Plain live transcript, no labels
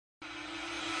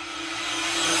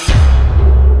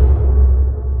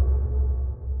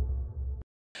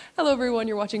Hello everyone,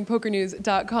 you're watching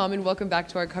PokerNews.com and welcome back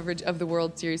to our coverage of the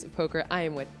World Series of Poker. I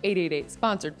am with 888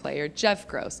 sponsored player Jeff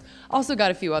Gross. Also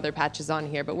got a few other patches on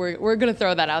here, but we're gonna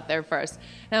throw that out there first.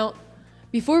 Now,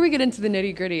 before we get into the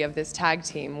nitty gritty of this tag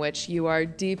team, which you are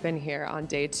deep in here on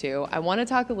day 2, I wanna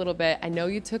talk a little bit. I know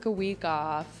you took a week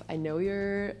off. I know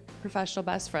your professional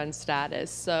best friend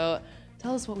status, so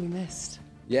tell us what we missed.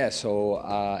 Yeah, so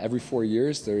every 4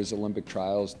 years there's Olympic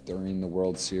trials during the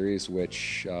World Series,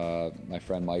 which my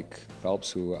friend Mike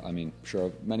Phelps, who I'm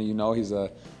sure many of you know, he's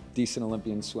a decent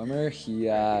Olympian swimmer.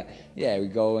 We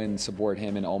go and support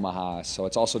him in Omaha. So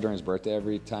it's also during his birthday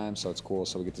every time, so it's cool.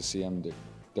 So we get to see him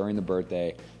during the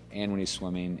birthday and when he's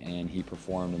swimming, and he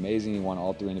performed amazing. He won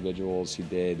all 3 individuals. He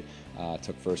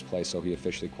took first place, so he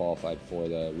officially qualified for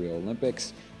the Rio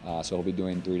Olympics. So he'll be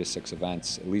doing 3 to 6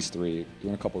 events, at least 3,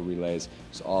 doing a couple of relays.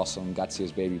 It's awesome. Got to see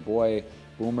his baby boy,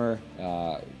 Boomer.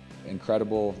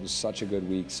 Incredible. It was such a good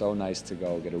week. So nice to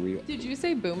go get a real. Did you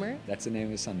say Boomer? That's the name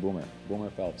of his son, Boomer.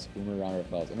 Boomer Phelps. Boomer Rounder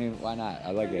Phelps. I mean, why not?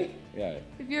 I like it. Yeah.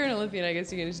 If you're an Olympian, I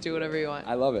guess you can just do whatever you want.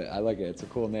 I love it. I like it. It's a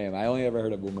cool name. I only ever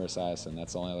heard of Boomer Esiason.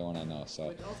 That's the only other one I know. So.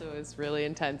 Which also is really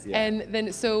intense. Yeah. And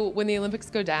then, so when the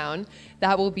Olympics go down,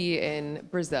 that will be in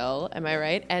Brazil. Am I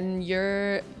right? And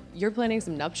you're planning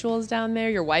some nuptials down there.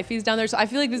 Your wifey's down there. So I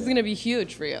feel like this is going to be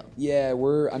huge for you. Yeah,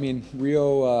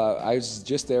 Rio, I was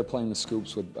just there playing the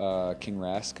scoops with King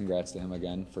Rast. Congrats to him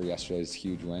again for yesterday's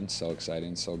huge win. So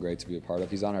exciting, so great to be a part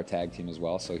of. He's on our tag team as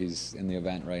well, so he's in the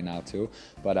event right now too.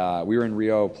 But we were in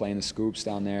Rio playing the scoops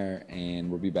down there, and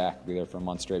we'll be back. We'll be there for a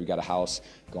month straight. We got a house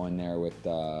going there with,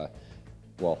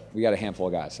 we got a handful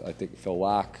of guys. I think Phil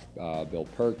Locke, Bill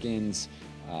Perkins,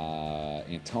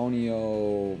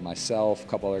 Antonio, myself, a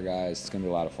couple other guys. It's going to be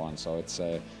a lot of fun. So it's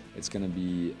going to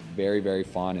be very, very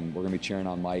fun, and we're going to be cheering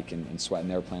on Mike and sweating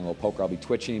there, playing a little poker. I'll be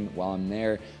twitching while I'm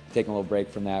there, taking a little break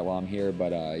from that while I'm here.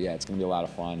 But yeah, it's going to be a lot of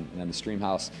fun. And then the Stream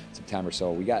House in September.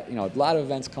 So we got a lot of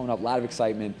events coming up, a lot of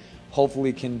excitement.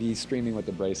 Hopefully can be streaming with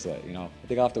the bracelet. I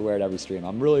think I'll have to wear it every stream.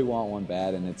 I really want one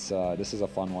bad, and this is a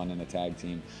fun one in a tag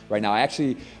team right now.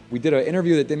 We did an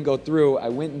interview that didn't go through. I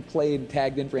went and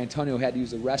tagged in for Antonio, who had to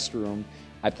use the restroom.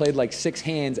 I played like 6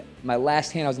 hands. My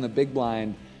last hand I was in the big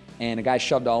blind, and a guy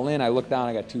shoved all in. I looked down,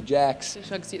 I got 2 jacks.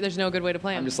 There's no good way to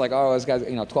play him. I'm just like, oh, this guy's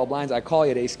 12 blinds. I call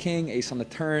you at ace king, ace on the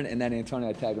turn, and then Antonio,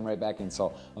 I tagged him right back in.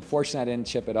 So unfortunately, I didn't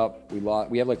chip it up. We lost.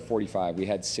 We have like 45. We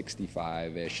had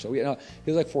 65-ish. So he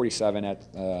was like 47 at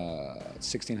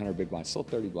 1,600 big blinds. Still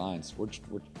 30 blinds.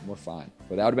 We're fine.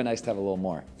 But that would have been nice to have a little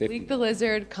more. 50. Leak the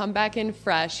Lizard, come back in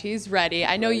fresh. He's ready.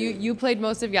 I know you played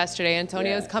most of yesterday.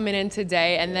 Antonio's coming in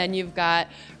today, and then you've got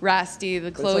Rasty,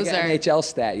 the closer. It's like an NHL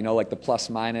stat, like the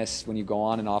plus minus when you go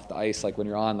on and off the ice. Like when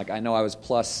you're on, like I know I was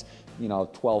plus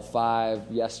 12.5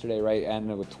 yesterday, right?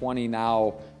 Ended with 20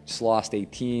 now. Just lost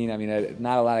 18. I mean,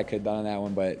 not a lot I could have done on that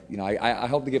one, but I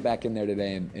hope to get back in there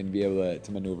today and be able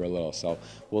to maneuver a little. So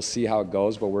we'll see how it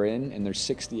goes, but we're in, and there's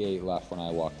 68 left when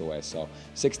I walked away. So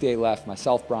 68 left.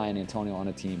 Myself, Brian, Antonio on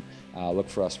a team. Look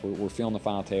for us. We're feeling the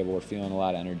final table. We're feeling a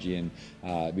lot of energy, and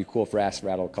it'd be cool if Rast to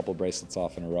rattle a couple bracelets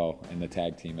off in a row in the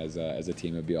tag team as a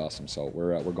team. It'd be awesome. So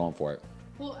we're going for it.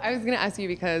 Well, I was going to ask you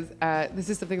because this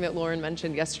is something that Lauren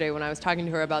mentioned yesterday when I was talking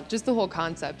to her about just the whole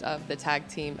concept of the tag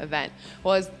team event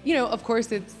was, of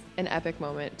course it's an epic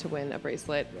moment to win a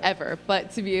bracelet ever, but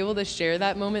to be able to share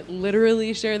that moment,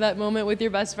 literally share that moment with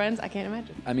your best friends, I can't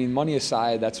imagine. I mean, money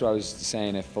aside, that's what I was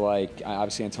saying. If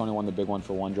obviously Antonio won the big one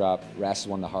for 1 drop, Rast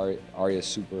won the Aria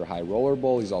Super High Roller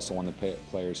Bowl. He's also won the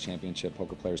Players Championship,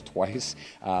 Poker Players twice.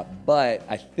 But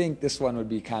I think this one would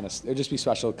be it'd just be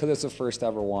special because it's the first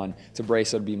ever one. It's a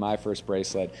bracelet, it'd be my first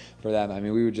bracelet for them. I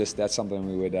mean, that's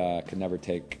something we could never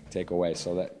take away.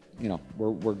 So that,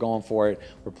 we're going for it.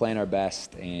 We're playing our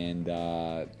best, and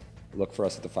look for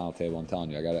us at the final table. I'm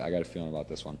telling you, I got a feeling about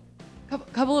this one.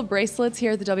 Couple of bracelets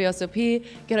here at the WSOP.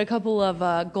 Get a couple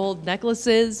of gold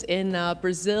necklaces in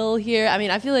Brazil here. I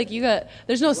mean, I feel like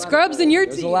there's no scrubs in your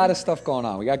team. There's a lot of stuff going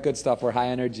on. We got good stuff. We're high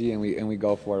energy, and we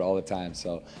go for it all the time.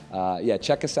 So yeah,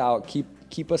 check us out.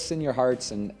 Keep us in your hearts,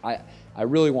 and I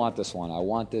really want this one. I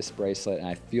want this bracelet, and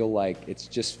I feel like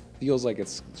feels like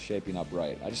it's shaping up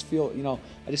right. I just feel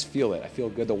it. I feel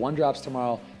good. The 1 drops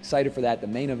tomorrow. Excited for that. The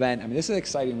main event. I mean, this is an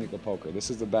exciting week of poker.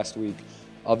 This is the best week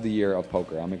of the year of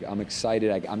poker. I'm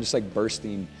excited. I'm just like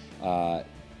bursting.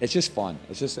 It's just fun.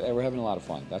 We're having a lot of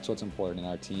fun. That's what's important in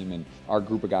our team, and our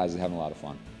group of guys is having a lot of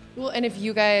fun. Well, and if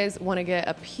you guys want to get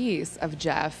a piece of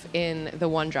Jeff in the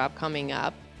 1 drop coming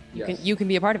up, you can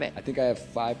be a part of it. I think I have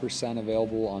 5%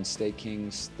 available on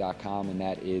stakekings.com, and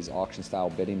that is auction style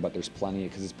bidding, but there's plenty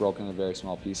because it's broken into very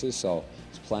small pieces, so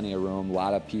there's plenty of room, a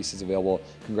lot of pieces available.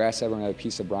 Congrats to everyone who had a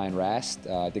piece of Brian Rast.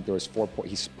 I think there was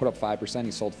he's put up 5%,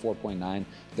 he sold 4.9,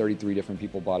 33 different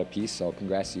people bought a piece, so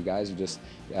congrats to you guys. Just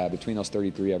between those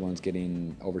 33, everyone's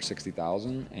getting over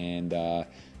 60,000, and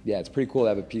yeah, it's pretty cool to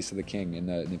have a piece of the king in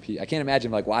the piece. I can't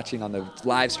imagine like watching on the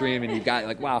live stream and you got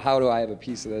like, wow, how do I have a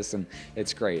piece of this? And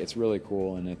it's great. It's really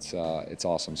cool, and it's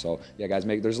awesome. So yeah, guys,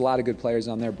 there's a lot of good players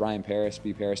on there. Brian Paris,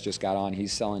 B. Paris just got on.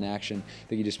 He's selling action. I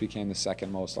think he just became the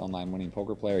second most online winning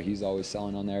poker player. He's always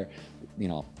selling on there. You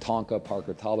know, Tonka,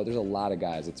 Parker Talbot. There's a lot of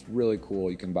guys. It's really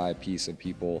cool. You can buy a piece of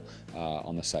people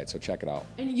on the site. So check it out.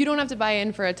 And you don't have to buy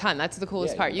in for a ton. That's the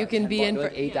coolest part. You can be in for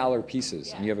like $8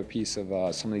 pieces, and you have a piece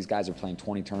of some of these guys are playing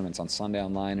 20 tournaments on Sunday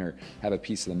online, or have a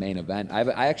piece of the main event.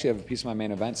 I actually have a piece of my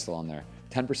main event still on there.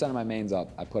 10% of my main's up.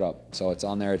 I put up, so it's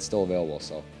on there. It's still available.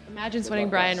 So imagine swinging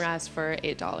Brian Rast for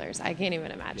 $8. I can't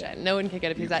even imagine. Yeah. No one can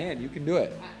get a piece of that. You can do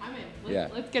it. I'm in.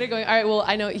 Let's get it going. All right. Well,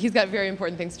 I know he's got very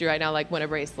important things to do right now, like win a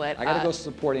bracelet. I gotta go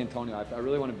support Antonio. I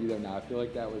really want to be there now. I feel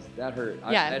like that hurt.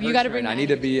 Yeah, you got to bring. I need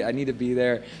to be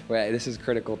there. This is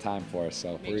critical time for us.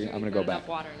 So I'm gonna go back.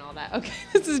 Water and all that. Okay.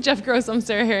 This is Jeff Gross. I'm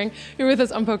Sarah Herring. You're with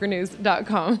us on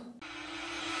PokerNews.com.